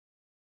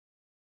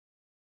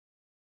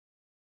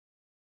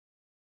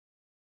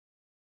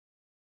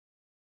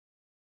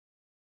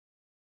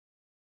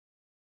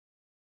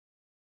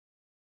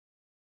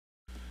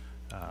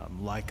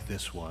like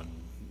this one,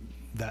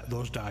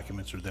 those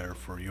documents are there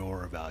for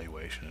your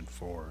evaluation and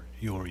for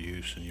your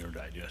use and your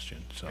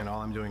digestion. So. And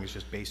all I'm doing is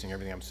just basing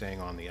everything I'm saying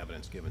on the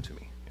evidence given to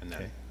me, and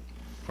then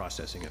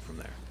processing it from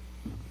there.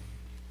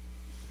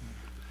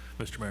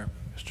 Mr. Mayor.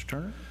 Mr.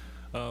 Turner?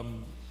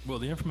 Well,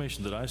 the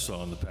information that I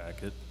saw in the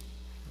packet,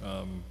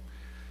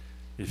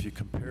 if you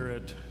compare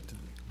it to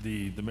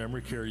the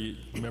memory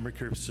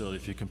care facility,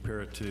 if you compare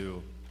it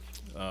to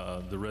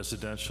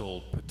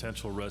the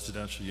potential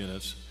residential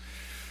units,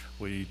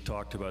 we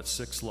talked about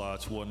 6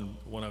 lots, one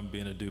of them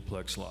being a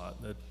duplex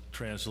lot. That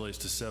translates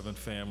to 7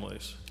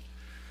 families.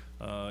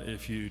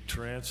 If you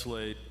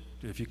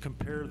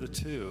compare the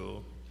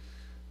two,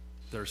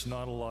 there's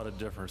not a lot of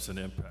difference in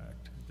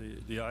impact.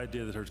 The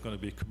idea that there's going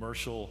to be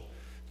commercial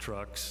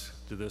trucks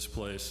to this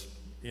place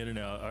in and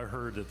out, I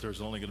heard that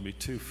there's only going to be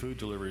 2 food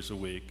deliveries a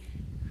week.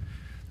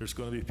 There's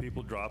going to be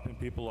people dropping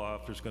people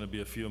off, there's going to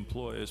be a few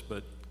employees,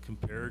 but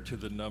compared to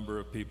the number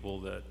of people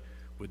that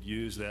would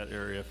use that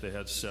area if they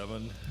had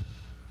 7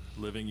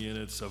 living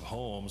units of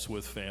homes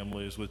with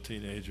families, with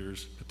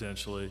teenagers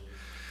potentially,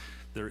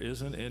 there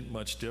isn't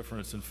much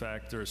difference. In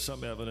fact, there's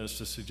some evidence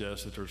to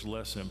suggest that there's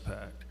less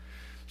impact.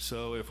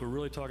 So if we're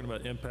really talking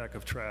about impact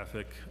of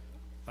traffic,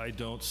 I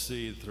don't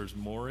see that there's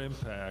more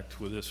impact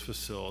with this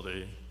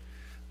facility.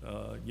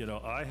 You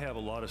know, I have a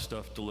lot of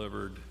stuff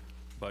delivered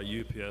by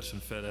UPS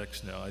and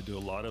FedEx now. I do a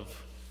lot of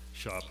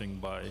shopping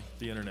by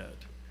the internet.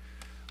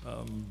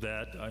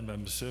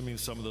 I'm assuming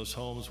some of those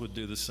homes would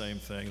do the same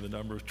thing. The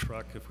number of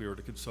truck, if we were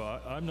to, so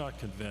I'm not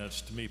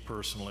convinced, me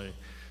personally,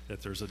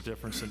 that there's a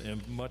difference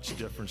much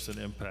difference in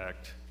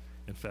impact.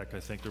 In fact, I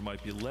think there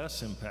might be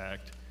less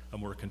impact, a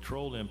more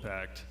controlled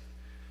impact,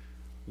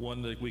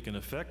 one that we can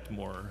affect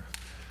more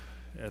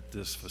at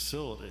this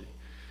facility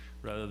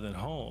rather than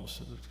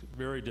homes. It's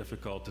very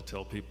difficult to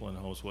tell people in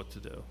homes what to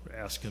do,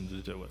 ask them to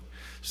do it.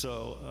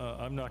 So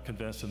I'm not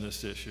convinced on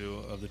this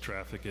issue of the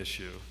traffic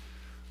issue.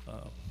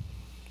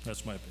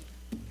 That's my opinion.